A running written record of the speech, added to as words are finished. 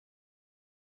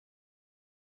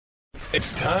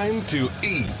It's time to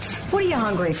eat. What are you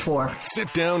hungry for?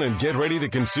 Sit down and get ready to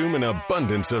consume an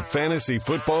abundance of fantasy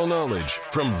football knowledge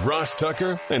from Ross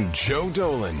Tucker and Joe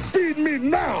Dolan. Feed me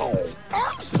now.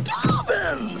 I'm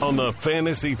starving. On the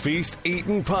Fantasy Feast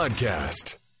Eatin'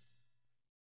 Podcast.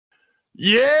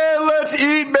 Yeah, let's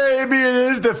eat, baby. It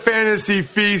is the Fantasy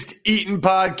Feast Eatin'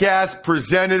 Podcast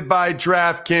presented by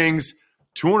DraftKings.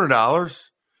 $200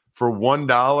 for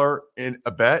 $1 in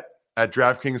a bet at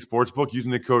DraftKings Sportsbook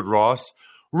using the code Ross.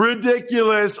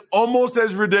 Ridiculous, almost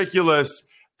as ridiculous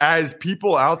as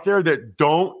people out there that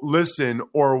don't listen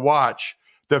or watch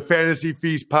the Fantasy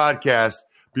Feast podcast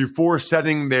before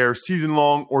setting their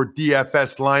season-long or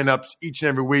DFS lineups each and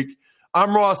every week.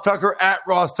 I'm Ross Tucker at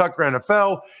Ross Tucker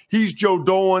NFL. He's Joe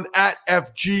Dolan at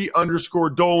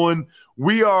FG_Dolan.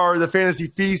 We are the Fantasy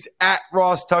Feast at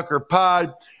Ross Tucker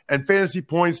Pod, and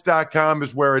fantasypoints.com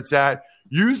is where it's at.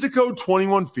 Use the code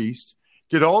 21Feast,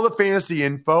 get all the fantasy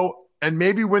info, and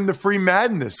maybe win the free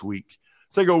Madden this week.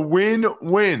 It's like a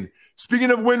win-win.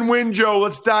 Speaking of win-win, Joe,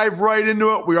 let's dive right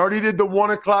into it. We already did the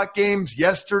 1 o'clock games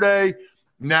yesterday.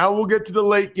 Now we'll get to the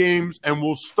late games, and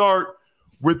we'll start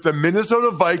with the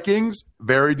Minnesota Vikings,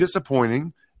 very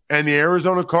disappointing, and the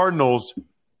Arizona Cardinals,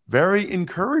 very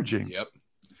encouraging. Yep.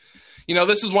 You know,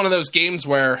 this is one of those games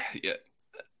where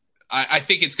I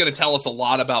think it's going to tell us a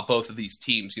lot about both of these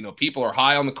teams. You know, people are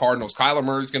high on the Cardinals. Kyler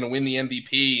Murray's going to win the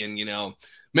MVP, and, you know,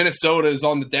 Minnesota is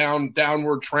on the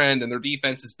downward trend, and their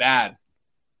defense is bad.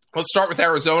 Let's start with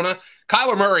Arizona.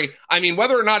 Kyler Murray, I mean,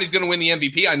 whether or not he's going to win the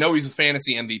MVP, I know he's a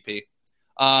fantasy MVP.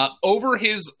 Over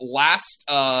his last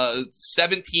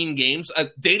 17 games,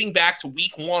 dating back to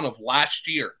week 1 of last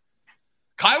year,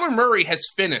 Kyler Murray has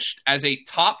finished as a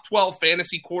top 12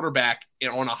 fantasy quarterback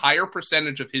on a higher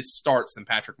percentage of his starts than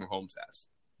Patrick Mahomes has.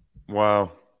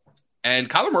 Wow. And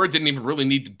Kyler Murray didn't even really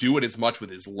need to do it as much with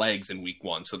his legs in week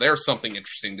 1. So there's something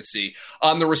interesting to see.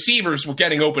 The receivers were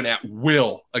getting open at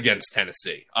will against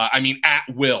Tennessee. At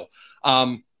will.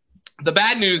 The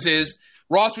bad news is,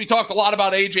 Ross, we talked a lot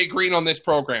about A.J. Green on this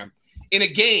program. In a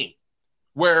game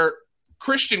where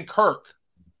Christian Kirk,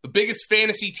 the biggest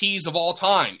fantasy tease of all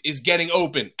time, is getting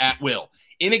open at will.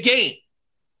 In a game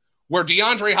where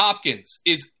DeAndre Hopkins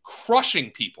is crushing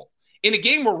people. In a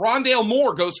game where Rondale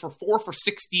Moore goes for 4 for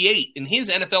 68 in his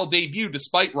NFL debut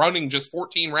despite running just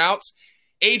 14 routes,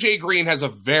 A.J. Green has a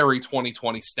very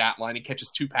 2020 stat line. He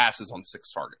catches 2 passes on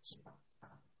 6 targets.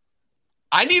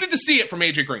 I needed to see it from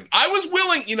A.J. Green. I was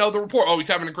willing, the report, he's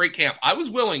having a great camp. I was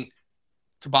willing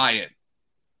to buy in.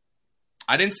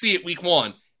 I didn't see it week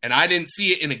 1. And I didn't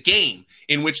see it in a game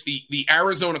in which the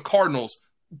Arizona Cardinals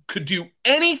could do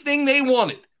anything they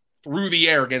wanted through the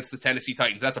air against the Tennessee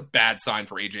Titans. That's a bad sign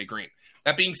for A.J. Green.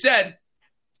 That being said,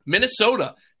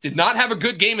 Minnesota did not have a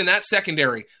good game in that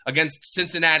secondary against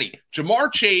Cincinnati.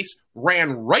 Jamar Chase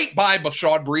ran right by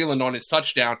Bashaud Breeland on his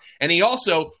touchdown, and he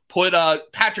also put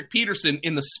Patrick Peterson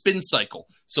in the spin cycle.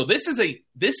 So this is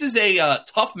a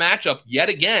tough matchup yet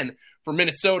again for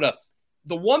Minnesota.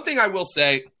 The one thing I will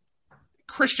say,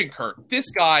 Christian Kirk, this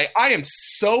guy, I am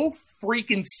so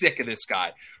freaking sick of this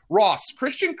guy. Ross,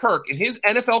 Christian Kirk in his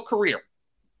NFL career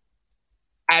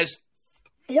has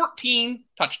 14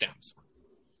 touchdowns.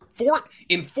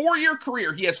 In 4-year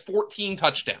career, he has 14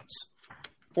 touchdowns.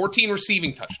 14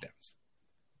 receiving touchdowns.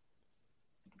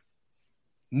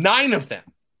 9 of them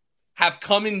have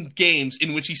come in games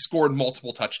in which he scored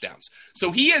multiple touchdowns.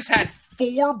 So he has had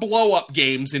 4 blow-up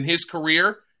games in his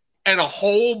career and a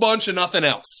whole bunch of nothing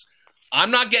else. I'm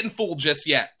not getting fooled just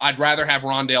yet. I'd rather have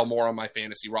Rondale Moore on my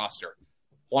fantasy roster.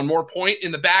 One more point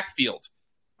in the backfield.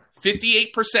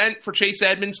 58% for Chase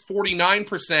Edmonds,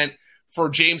 49% for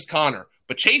James Conner.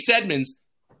 But Chase Edmonds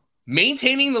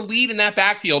maintaining the lead in that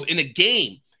backfield in a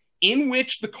game in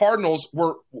which the Cardinals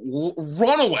were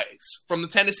runaways from the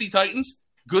Tennessee Titans,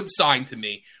 good sign to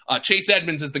me. Chase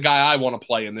Edmonds is the guy I want to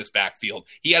play in this backfield.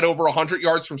 He had over 100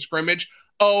 yards from scrimmage.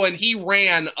 Oh, and he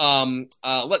ran,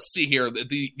 let's see here.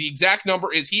 The exact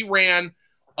number is he ran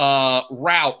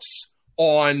routes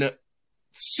on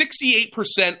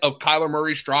 68% of Kyler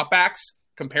Murray's dropbacks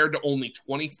compared to only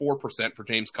 24% for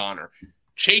James Conner.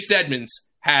 Chase Edmonds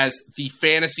has the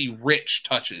fantasy-rich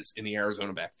touches in the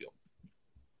Arizona backfield.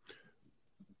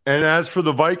 And as for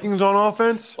the Vikings on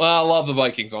offense? Well, I love the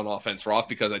Vikings on offense, Roth,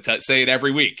 because I say it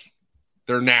every week.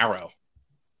 They're narrow.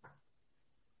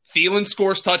 Thielen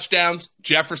scores touchdowns.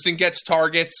 Jefferson gets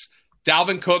targets.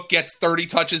 Dalvin Cook gets 30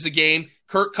 touches a game.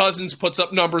 Kirk Cousins puts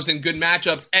up numbers in good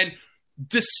matchups. And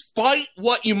despite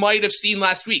what you might have seen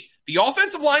last week, the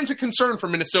offensive line's a concern for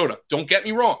Minnesota. Don't get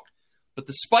me wrong. But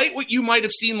despite what you might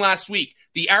have seen last week,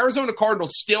 The Arizona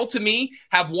Cardinals still, to me,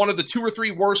 have one of the 2 or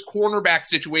 3 worst cornerback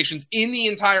situations in the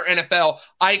entire NFL.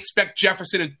 I expect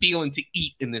Jefferson and Thielen to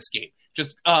eat in this game,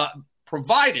 just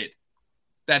provided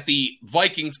that the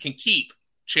Vikings can keep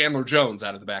Chandler Jones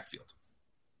out of the backfield.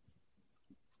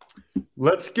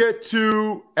 Let's get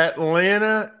to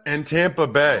Atlanta and Tampa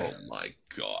Bay. Oh, my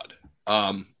God.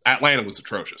 Atlanta was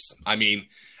atrocious. I mean,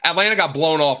 Atlanta got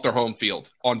blown off their home field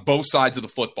on both sides of the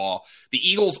football. The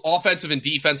Eagles' offensive and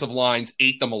defensive lines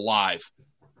ate them alive.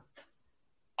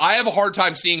 I have a hard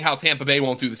time seeing how Tampa Bay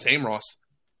won't do the same, Ross.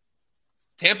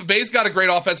 Tampa Bay's got a great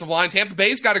offensive line. Tampa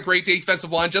Bay's got a great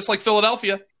defensive line, just like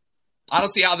Philadelphia. I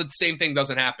don't see how the same thing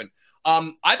doesn't happen.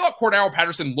 I thought Cordero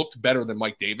Patterson looked better than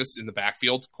Mike Davis in the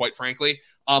backfield, quite frankly.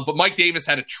 But Mike Davis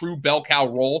had a true bell cow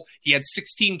role. He had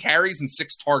 16 carries and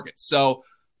 6 targets. So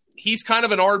he's kind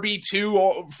of an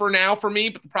RB2 for now for me,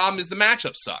 but the problem is the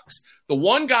matchup sucks. The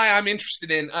one guy I'm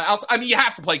interested in, you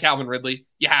have to play Calvin Ridley.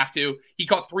 You have to. He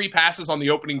caught 3 passes on the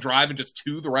opening drive and just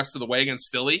 2 the rest of the way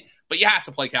against Philly, but you have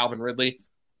to play Calvin Ridley.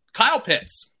 Kyle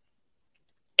Pitts,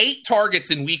 8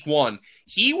 targets in week 1.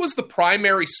 He was the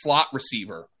primary slot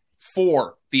receiver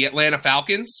for the Atlanta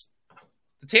Falcons.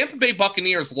 The Tampa Bay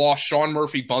Buccaneers lost Sean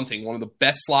Murphy-Bunting, one of the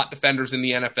best slot defenders in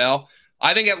the NFL.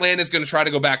 I think Atlanta is going to try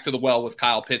to go back to the well with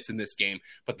Kyle Pitts in this game.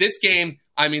 But this game,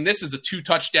 this is a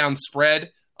 2-touchdown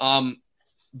spread.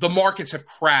 The markets have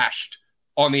crashed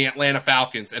on the Atlanta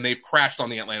Falcons, and they've crashed on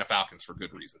the Atlanta Falcons for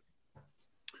good reason.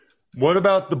 What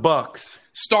about the Bucs?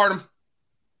 Start them.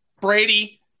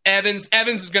 Brady, Evans.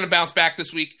 Evans is going to bounce back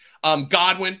this week.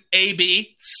 Godwin,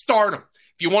 AB, start them.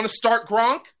 If you want to start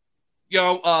Gronk,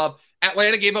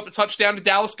 Atlanta gave up a touchdown to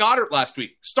Dallas Goedert last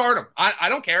week. Start him. I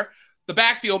don't care. The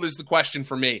backfield is the question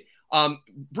for me.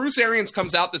 Bruce Arians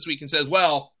comes out this week and says,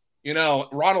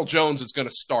 Ronald Jones is going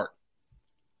to start.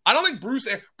 I don't think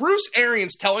Bruce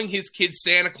Arians telling his kids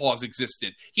Santa Claus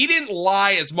existed. He didn't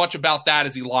lie as much about that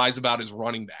as he lies about his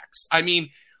running backs.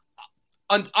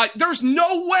 There's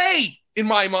no way in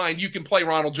my mind you can play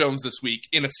Ronald Jones this week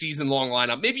in a season-long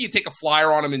lineup. Maybe you take a flyer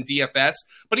on him in DFS,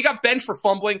 but he got benched for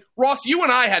fumbling. Ross, you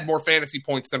and I had more fantasy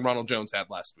points than Ronald Jones had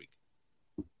last week.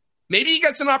 Maybe he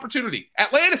gets an opportunity.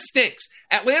 Atlanta stinks.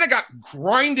 Atlanta got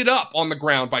grinded up on the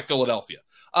ground by Philadelphia.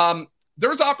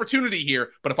 There's opportunity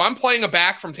here, but if I'm playing a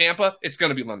back from Tampa, it's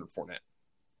going to be Leonard Fournette.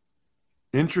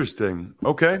 Interesting.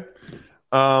 Okay.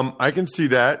 I can see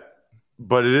that.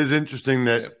 But it is interesting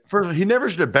that first he never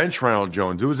should have benched Ronald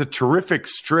Jones. It was a terrific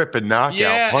strip and knockout.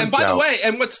 Yeah, and by the way,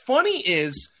 and what's funny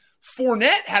is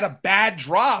Fournette had a bad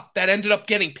drop that ended up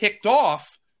getting picked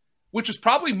off, which was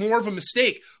probably more of a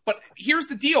mistake. But here's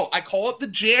the deal. I call it the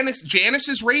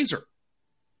Janice's razor.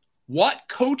 What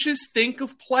coaches think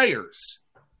of players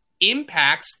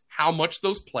impacts how much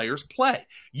those players play.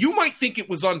 You might think it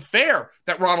was unfair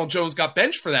that Ronald Jones got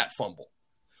benched for that fumble.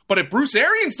 But if Bruce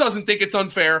Arians doesn't think it's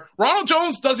unfair, Ronald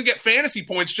Jones doesn't get fantasy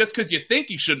points just because you think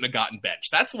he shouldn't have gotten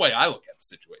benched. That's the way I look at the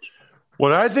situation.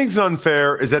 What I think is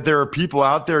unfair is that there are people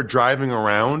out there driving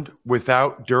around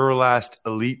without Duralast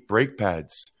Elite brake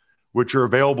pads, which are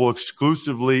available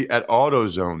exclusively at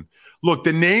AutoZone. Look,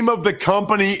 the name of the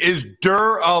company is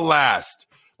Duralast,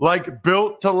 like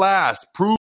built to last,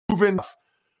 proven.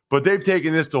 But they've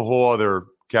taken this to a whole other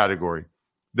category.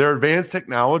 Their advanced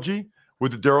technology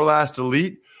with the Duralast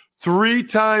Elite, 3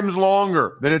 times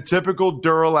longer than a typical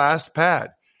Duralast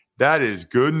pad. That is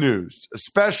good news,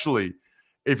 especially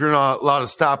if you're not allowed to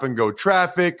stop and go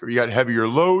traffic or you got heavier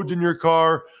loads in your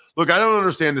car. Look, I don't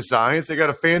understand the science. They got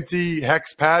a fancy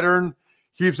hex pattern,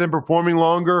 keeps them performing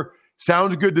longer.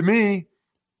 Sounds good to me.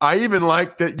 I even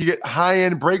like that you get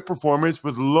high-end brake performance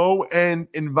with low-end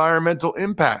environmental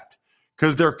impact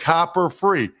because they're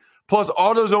copper-free. Plus,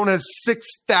 AutoZone has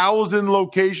 6,000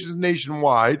 locations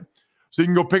nationwide, so you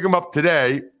can go pick them up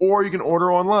today or you can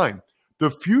order online.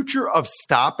 The future of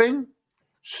stopping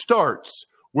starts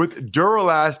with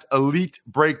Duralast Elite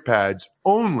brake pads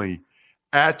only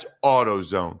at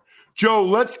AutoZone. Joe,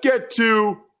 let's get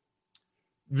to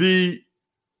the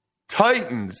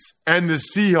Titans and the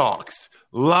Seahawks.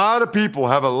 A lot of people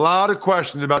have a lot of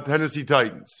questions about the Tennessee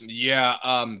Titans. Yeah,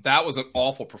 that was an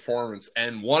awful performance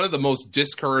and one of the most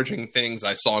discouraging things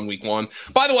I saw in week 1.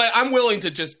 By the way, I'm willing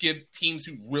to just give teams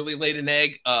who really laid an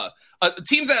egg,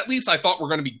 teams that at least I thought were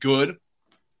going to be good,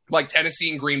 like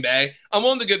Tennessee and Green Bay. I'm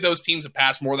willing to give those teams a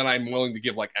pass more than I'm willing to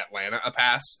give like Atlanta a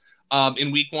pass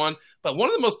in week 1. But one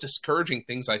of the most discouraging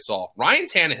things I saw, Ryan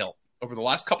Tannehill, over the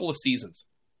last couple of seasons,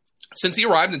 since he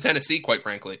arrived in Tennessee, quite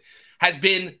frankly, has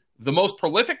been the most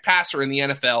prolific passer in the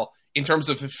NFL in terms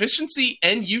of efficiency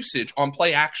and usage on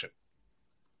play action.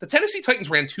 The Tennessee Titans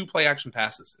ran 2 play action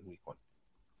passes in week 1.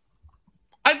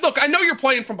 I know you're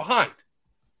playing from behind,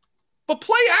 but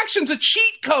play action's a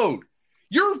cheat code.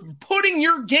 You're putting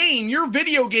your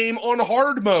video game on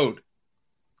hard mode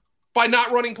by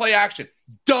not running play action.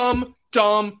 Dumb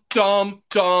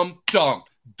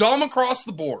across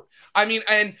the board. I mean,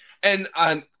 and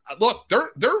look,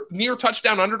 they're near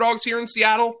touchdown underdogs here in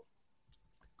Seattle.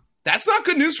 That's not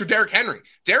good news for Derrick Henry.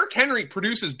 Derrick Henry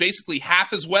produces basically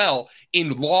half as well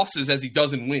in losses as he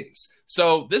does in wins.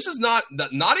 So this is not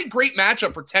a great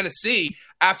matchup for Tennessee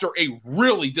after a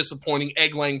really disappointing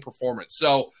egg-laying performance.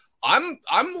 So I'm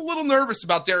a little nervous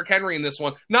about Derrick Henry in this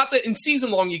one. Not that in season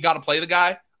long you got to play the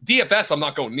guy. DFS, I'm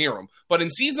not going near him. But in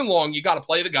season long, you got to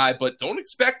play the guy. But don't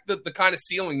expect the kind of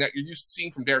ceiling that you're used to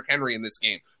seeing from Derrick Henry in this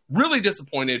game. Really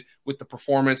disappointed with the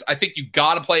performance. I think you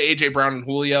got to play A.J. Brown and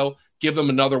Julio. Give them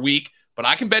another week. But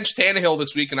I can bench Tannehill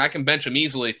this week, and I can bench him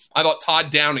easily. I thought Todd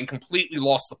Downing completely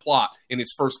lost the plot in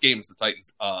his first game as the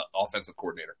Titans offensive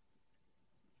coordinator.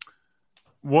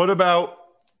 What about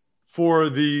for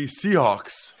the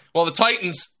Seahawks? Well, the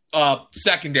Titans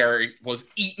secondary was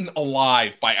eaten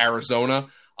alive by Arizona.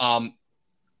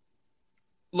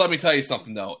 Let me tell you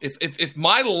something, though. If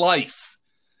my life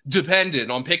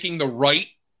depended on picking the right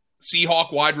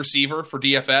Seahawk wide receiver for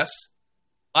DFS,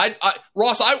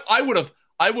 Ross, I would have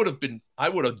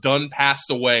done passed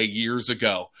away years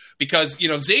ago because,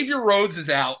 Xavier Rhodes is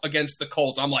out against the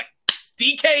Colts. I'm like,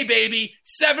 DK, baby,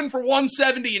 7 for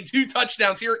 170 and 2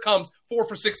 touchdowns. Here it comes, 4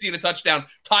 for 60 and a touchdown.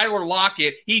 Tyler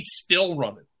Lockett, he's still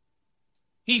running.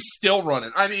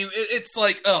 I mean, it's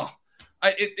like,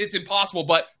 it's impossible,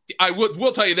 but I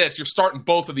will tell you this. You're starting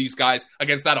both of these guys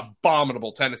against that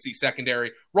abominable Tennessee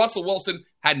secondary. Russell Wilson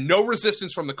had no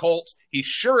resistance from the Colts. He's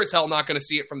sure as hell not going to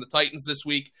see it from the Titans this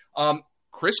week.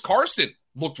 Chris Carson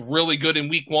looked really good in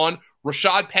week 1.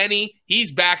 Rashad Penny,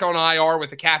 he's back on IR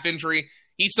with a calf injury.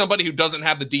 He's somebody who doesn't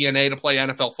have the DNA to play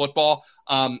NFL football.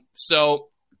 So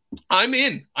I'm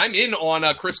in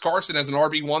on Chris Carson as an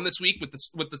RB1 this week with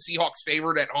the Seahawks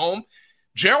favored at home.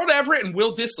 Gerald Everett and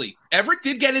Will Dissly. Everett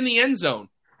did get in the end zone.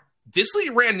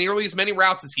 Dissly ran nearly as many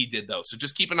routes as he did, though, so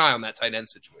just keep an eye on that tight end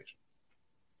situation.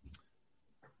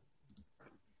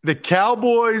 The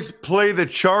Cowboys play the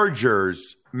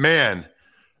Chargers. Man,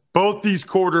 both these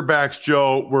quarterbacks,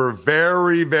 Joe, were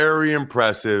very, very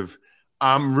impressive.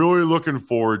 I'm really looking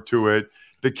forward to it.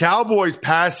 The Cowboys'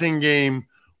 passing game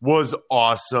was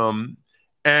awesome,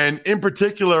 and in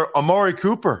particular, Amari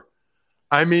Cooper.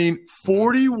 I mean,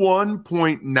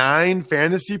 41.9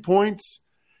 fantasy points.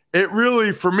 It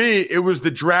really, for me, it was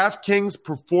the DraftKings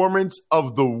performance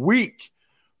of the week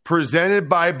presented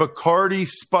by Bacardi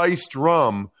Spiced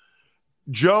Rum.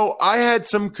 Joe, I had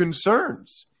some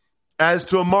concerns as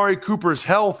to Amari Cooper's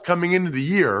health coming into the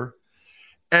year,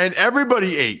 and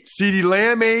everybody ate. CeeDee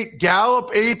Lamb ate,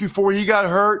 Gallup ate before he got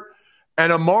hurt,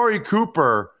 and Amari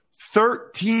Cooper,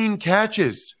 13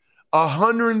 catches,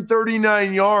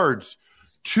 139 yards,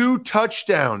 2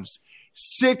 touchdowns,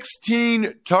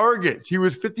 16 targets. He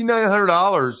was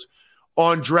 $5,900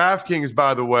 on DraftKings,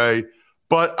 by the way.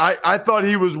 But I thought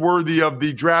he was worthy of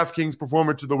the DraftKings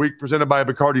Performance of the Week presented by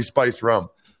Bacardi Spiced Rum.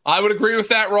 I would agree with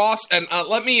that, Ross. And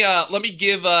let me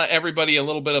give everybody a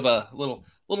little bit of a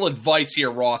little advice here,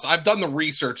 Ross. I've done the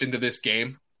research into this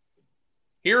game.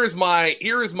 Here is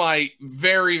my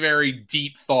very, very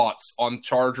deep thoughts on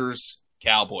Chargers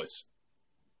Cowboys.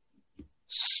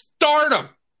 Start them.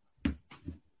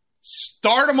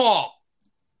 Start them all.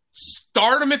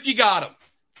 Start them if you got them.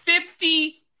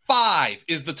 55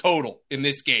 is the total in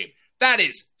this game. That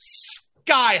is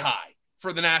sky high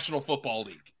for the National Football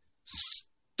League.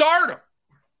 Start them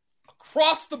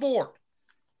across the board.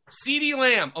 CeeDee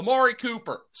Lamb, Amari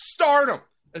Cooper, start them.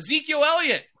 Ezekiel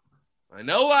Elliott. I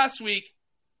know last week.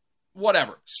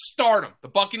 Whatever. Start them. The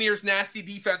Buccaneers' nasty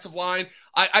defensive line.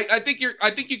 I think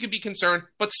you could be concerned,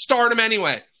 but start them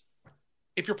anyway.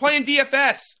 If you're playing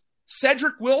DFS,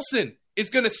 Cedric Wilson is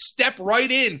going to step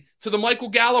right in to the Michael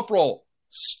Gallup role.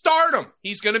 Start him.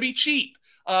 He's going to be cheap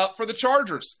for the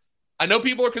Chargers. I know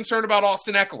people are concerned about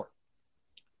Austin Eckler.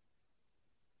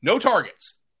 No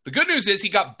targets. The good news is he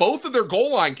got both of their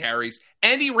goal line carries,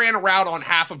 and he ran a route on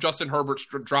half of Justin Herbert's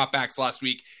dropbacks last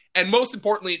week. And most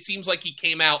importantly, it seems like he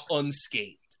came out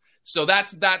unscathed. So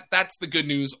that's the good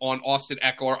news on Austin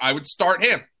Eckler. I would start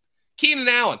him. Keenan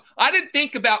Allen. I didn't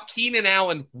think about Keenan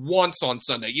Allen once on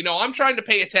Sunday. I'm trying to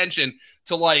pay attention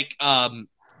to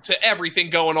to everything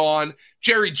going on.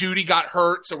 Jerry Jeudy got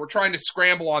hurt, so we're trying to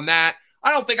scramble on that.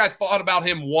 I don't think I thought about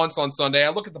him once on Sunday. I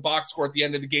look at the box score at the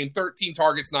end of the game, 13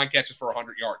 targets, 9 catches for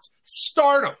 100 yards.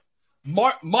 Start him.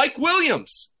 Mike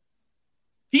Williams.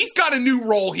 He's got a new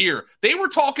role here. They were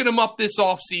talking him up this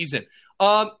offseason.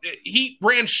 He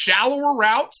ran shallower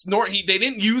routes. They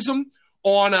didn't use him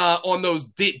on those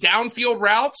downfield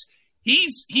routes.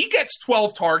 He gets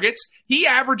 12 targets. He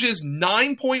averages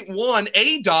 9.1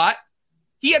 ADOT.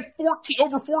 He had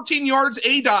over 14 yards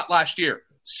ADOT last year.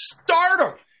 Start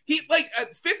him. He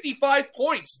at 55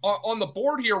 points on the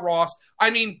board here, Ross. I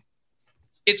mean,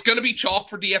 it's going to be chalk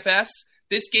for DFS.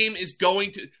 This game is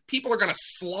people are going to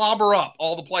slobber up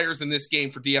all the players in this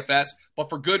game for DFS, but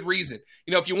for good reason.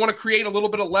 If you want to create a little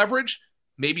bit of leverage,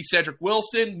 maybe Cedric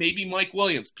Wilson, maybe Mike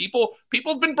Williams. People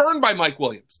have been burned by Mike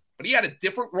Williams, but he had a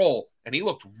different role, and he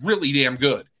looked really damn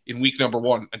good in week number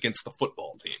 1 against the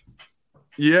football team.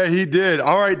 Yeah, he did.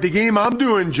 All right, the game I'm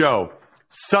doing, Joe,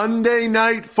 Sunday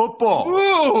Night Football.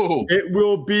 Ooh. It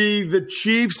will be the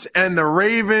Chiefs and the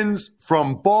Ravens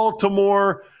from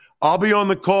Baltimore. I'll be on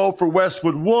the call for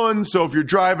Westwood One, so if you're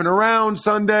driving around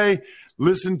Sunday,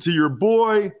 listen to your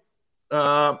boy.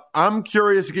 I'm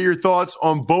curious to get your thoughts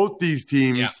on both these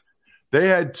teams. Yeah. They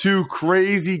had 2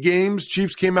 crazy games.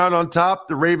 Chiefs came out on top.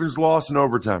 The Ravens lost in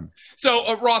overtime.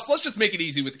 So, Ross, let's just make it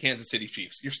easy with the Kansas City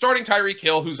Chiefs. You're starting Tyreek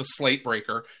Hill, who's a slate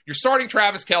breaker. You're starting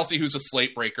Travis Kelce, who's a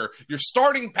slate breaker. You're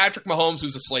starting Patrick Mahomes,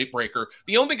 who's a slate breaker.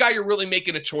 The only guy you're really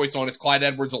making a choice on is Clyde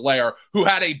Edwards-Helaire, who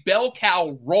had a bell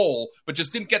cow role, but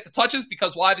just didn't get the touches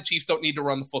because why? The Chiefs don't need to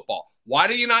run the football. Why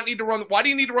do you need to run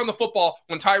the football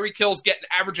when Tyreek Hill's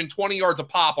averaging 20 yards a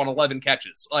pop on 11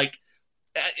 catches?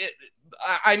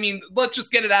 I mean, let's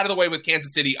just get it out of the way with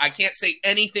Kansas City. I can't say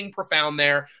anything profound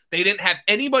there. They didn't have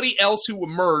anybody else who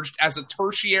emerged as a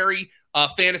tertiary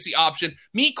fantasy option.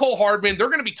 Meet Cole Hardman. They're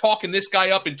going to be talking this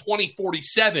guy up in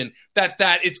 2047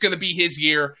 that it's going to be his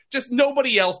year. Just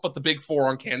nobody else but the big 4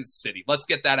 on Kansas City. Let's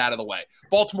get that out of the way.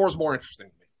 Baltimore's more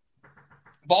interesting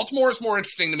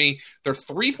to me. They're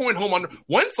 3-point home under.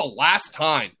 When's the last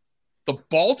time the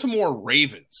Baltimore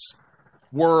Ravens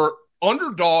were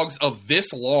underdogs of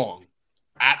this long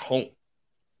at home?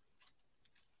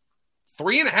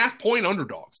 3.5-point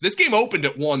underdogs. This game opened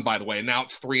at 1, by the way, and now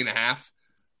it's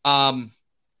 3.5.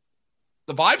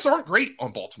 The vibes aren't great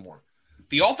on Baltimore.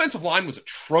 The offensive line was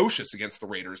atrocious against the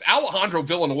Raiders. Alejandro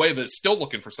Villanueva is still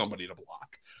looking for somebody to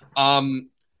block.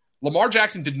 Lamar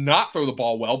Jackson did not throw the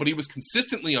ball well, but he was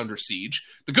consistently under siege.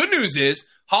 The good news is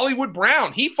Hollywood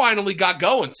Brown, he finally got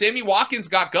going. Sammy Watkins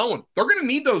got going. They're going to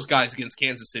need those guys against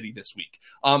Kansas City this week.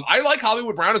 I like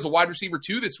Hollywood Brown as a wide receiver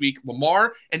too this week.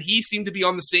 Lamar and he seem to be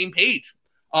on the same page.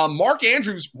 Mark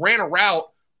Andrews ran a route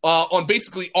on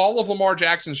basically all of Lamar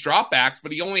Jackson's dropbacks,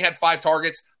 but he only had 5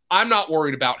 targets. I'm not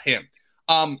worried about him.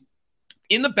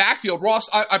 In the backfield, Ross,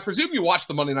 I presume you watched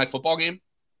the Monday Night Football game?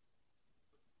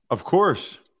 Of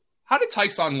course. How did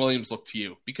Tyson Williams look to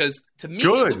you? Because to me,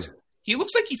 he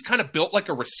looks like he's kind of built like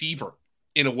a receiver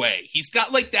in a way. He's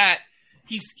got like that.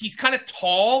 He's kind of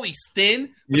tall. He's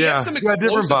thin. But he has some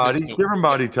different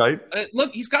body type.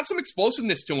 Look, he's got some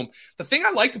explosiveness to him. The thing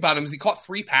I liked about him is he caught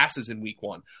 3 passes in week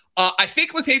 1. I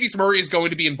think Latavius Murray is going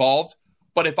to be involved.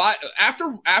 But if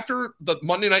after the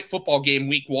Monday Night Football game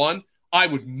week 1, I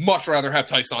would much rather have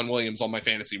Tyson Williams on my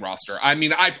fantasy roster. I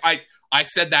mean, I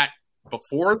said that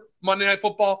before Monday Night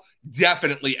Football,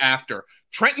 definitely after.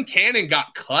 Trenton Cannon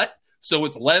got cut, so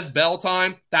it's Lev Bell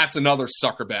time. That's another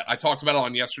sucker bet. I talked about it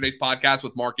on yesterday's podcast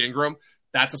with Mark Ingram.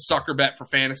 That's a sucker bet for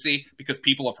fantasy because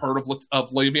people have heard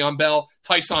of Le'Veon Bell.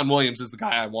 Tyson Williams is the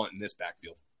guy I want in this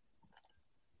backfield.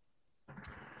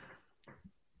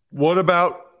 What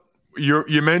about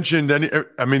you mentioned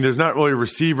there's not really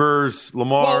receivers,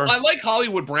 Lamar. Well, I like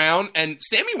Hollywood Brown and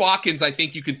Sammy Watkins. I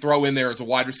think you could throw in there as a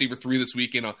wide receiver 3 this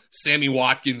week in a Sammy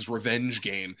Watkins revenge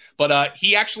game. But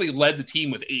he actually led the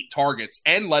team with 8 targets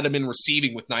and led him in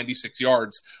receiving with 96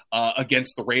 yards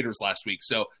against the Raiders last week.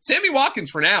 So Sammy Watkins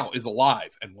for now is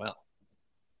alive and well.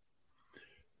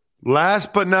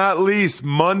 Last but not least,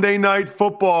 Monday Night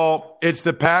Football. It's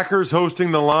the Packers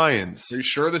hosting the Lions. Are you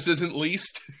sure this isn't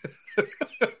least?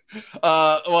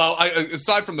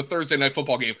 Aside from the Thursday Night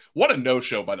Football game, what a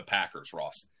no-show by the Packers,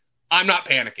 Ross. I'm not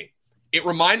panicking. It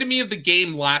reminded me of the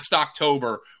game last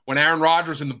October when Aaron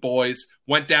Rodgers and the boys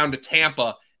went down to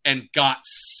Tampa and got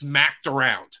smacked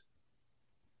around.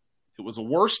 It was a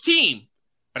worse team,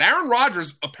 but Aaron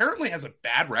Rodgers apparently has a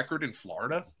bad record in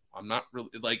Florida. I'm not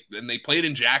really and they played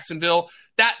in Jacksonville.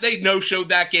 That they no-showed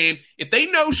that game. If they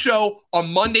no-show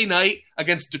on Monday night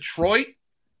against Detroit,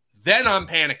 then I'm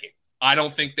panicking. I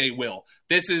don't think they will.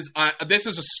 This is a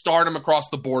stardom across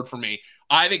the board for me.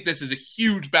 I think this is a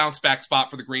huge bounce back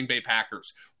spot for the Green Bay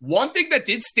Packers. One thing that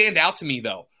did stand out to me,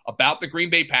 though, about the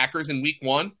Green Bay Packers in week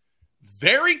 1,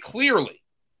 very clearly,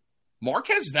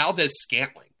 Marquez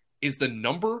Valdez-Scantling is the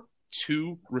number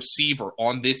 2 receiver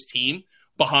on this team,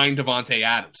 behind Davante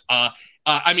Adams.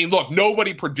 I mean, look,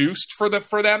 nobody produced for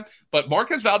them, but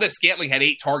Marquez Valdes-Scantling had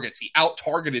 8 targets. He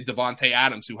out-targeted Davante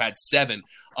Adams, who had 7.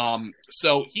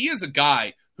 So he is a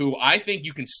guy who I think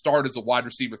you can start as a wide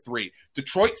receiver 3.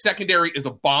 Detroit's secondary is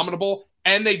abominable,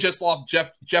 and they just lost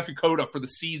Jeff Okudah for the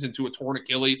season to a torn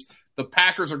Achilles. The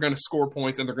Packers are going to score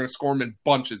points, and they're going to score them in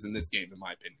bunches in this game, in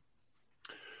my opinion.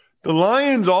 The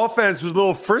Lions' offense was a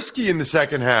little frisky in the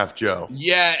second half, Joe.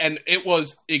 Yeah, and it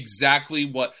was exactly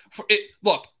what –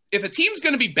 look, if a team's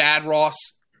going to be bad, Ross,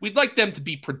 we'd like them to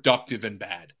be productive and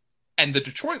bad. And the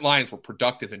Detroit Lions were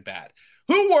productive and bad.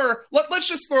 Who were – let's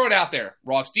just throw it out there,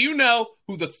 Ross. Do you know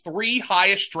who the 3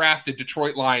 highest drafted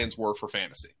Detroit Lions were for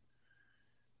fantasy?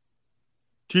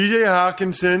 TJ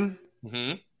Hawkinson,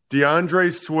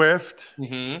 DeAndre Swift,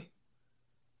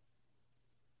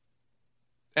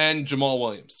 and Jamal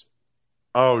Williams.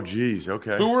 Oh, geez.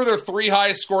 Okay. Who were their 3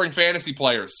 highest scoring fantasy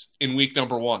players in week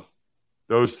number 1?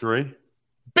 Those 3?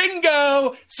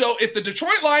 Bingo! So if the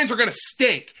Detroit Lions are going to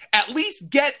stink, at least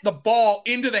get the ball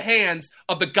into the hands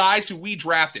of the guys who we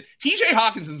drafted. TJ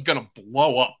Hawkinson's going to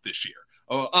blow up this year.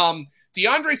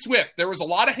 DeAndre Swift, there was a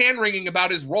lot of hand-wringing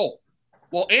about his role.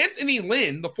 Well, Anthony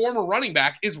Lynn, the former running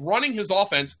back, is running his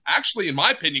offense, actually, in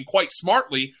my opinion, quite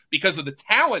smartly because of the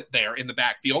talent there in the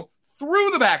backfield, through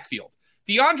the backfield.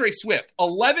 DeAndre Swift,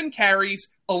 11 carries,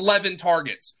 11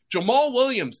 targets. Jamal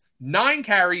Williams, 9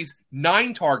 carries,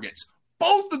 9 targets.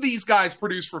 Both of these guys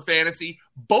produce for fantasy.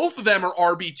 Both of them are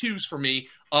RB2s for me,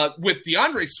 with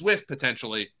DeAndre Swift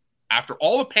potentially. After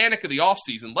all the panic of the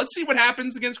offseason, let's see what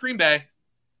happens against Green Bay.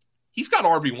 He's got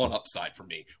RB1 upside for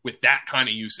me with that kind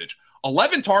of usage.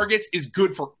 11 targets is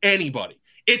good for anybody.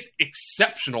 It's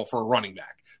exceptional for a running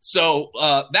back. So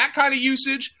that kind of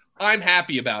usage, I'm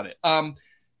happy about it.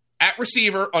 At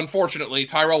receiver, unfortunately,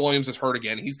 Tyrell Williams is hurt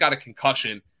again. He's got a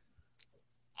concussion.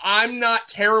 I'm not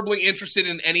terribly interested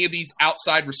in any of these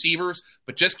outside receivers,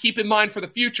 but just keep in mind for the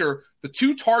future, the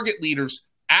 2 target leaders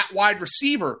at wide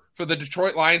receiver for the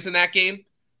Detroit Lions in that game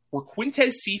were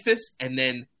Quintez Cephas and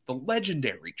then the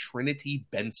legendary Trinity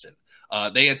Benson.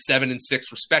 They had 7 and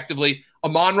 6 respectively.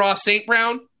 Amon-Ra St.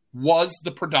 Brown was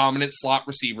the predominant slot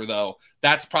receiver, though.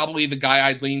 That's probably the guy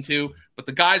I'd lean to. But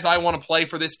the guys I want to play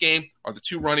for this game are the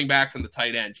 2 running backs and the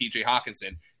tight end, TJ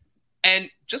Hawkinson. And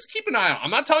just keep an eye on. I'm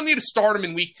not telling you to start him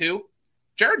in week 2.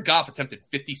 Jared Goff attempted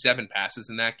 57 passes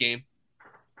in that game.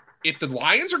 If the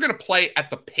Lions are going to play at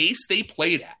the pace they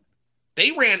played at,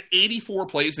 they ran 84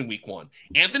 plays in week 1.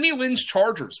 Anthony Lynn's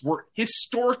Chargers were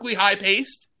historically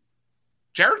high-paced.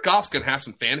 Jared Goff's going to have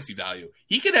some fantasy value.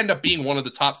 He could end up being one of the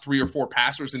top 3 or 4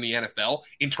 passers in the NFL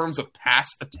in terms of pass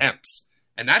attempts.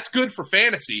 And that's good for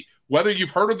fantasy, whether you've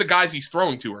heard of the guys he's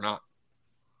throwing to or not.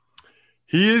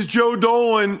 He is Joe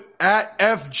Dolan at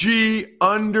FG_Dolan.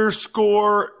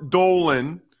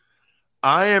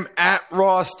 I am at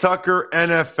Ross Tucker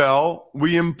NFL.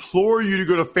 We implore you to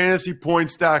go to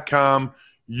fantasypoints.com.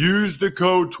 Use the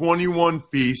code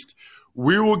 21Feast.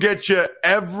 We will get you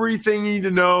everything you need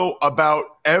to know about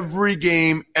every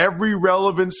game, every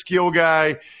relevant skill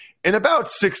guy in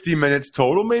about 60 minutes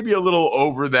total, maybe a little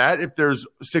over that if there's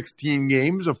 16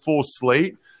 games, a full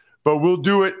slate. But we'll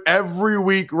do it every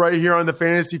week right here on the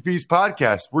Fantasy Feast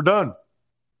podcast. We're done.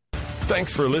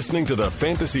 Thanks for listening to the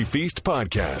Fantasy Feast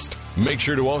podcast. Make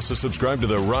sure to also subscribe to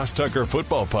the Ross Tucker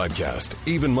Football Podcast,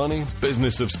 Even Money,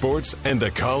 Business of Sports, and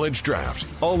the College Draft.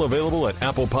 All available at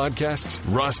Apple Podcasts,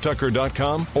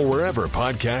 rosstucker.com, or wherever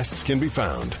podcasts can be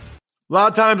found. A lot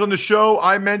of times on the show,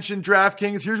 I mentioned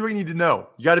DraftKings. Here's what you need to know.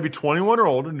 You got to be 21 or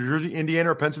older, New Jersey,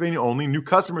 Indiana, or Pennsylvania only. New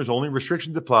customers only.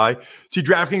 Restrictions apply. See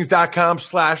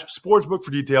DraftKings.com/sportsbook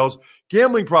for details.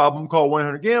 Gambling problem, call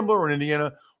 1-800-GAMBLER, or in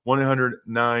Indiana,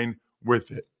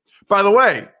 1-800-9-WITH-IT. By the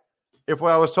way, if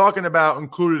what I was talking about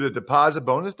included a deposit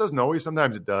bonus, doesn't always,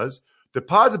 sometimes it does.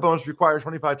 Deposit bonus requires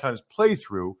 25 times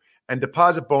playthrough, and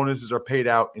deposit bonuses are paid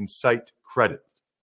out in site credit.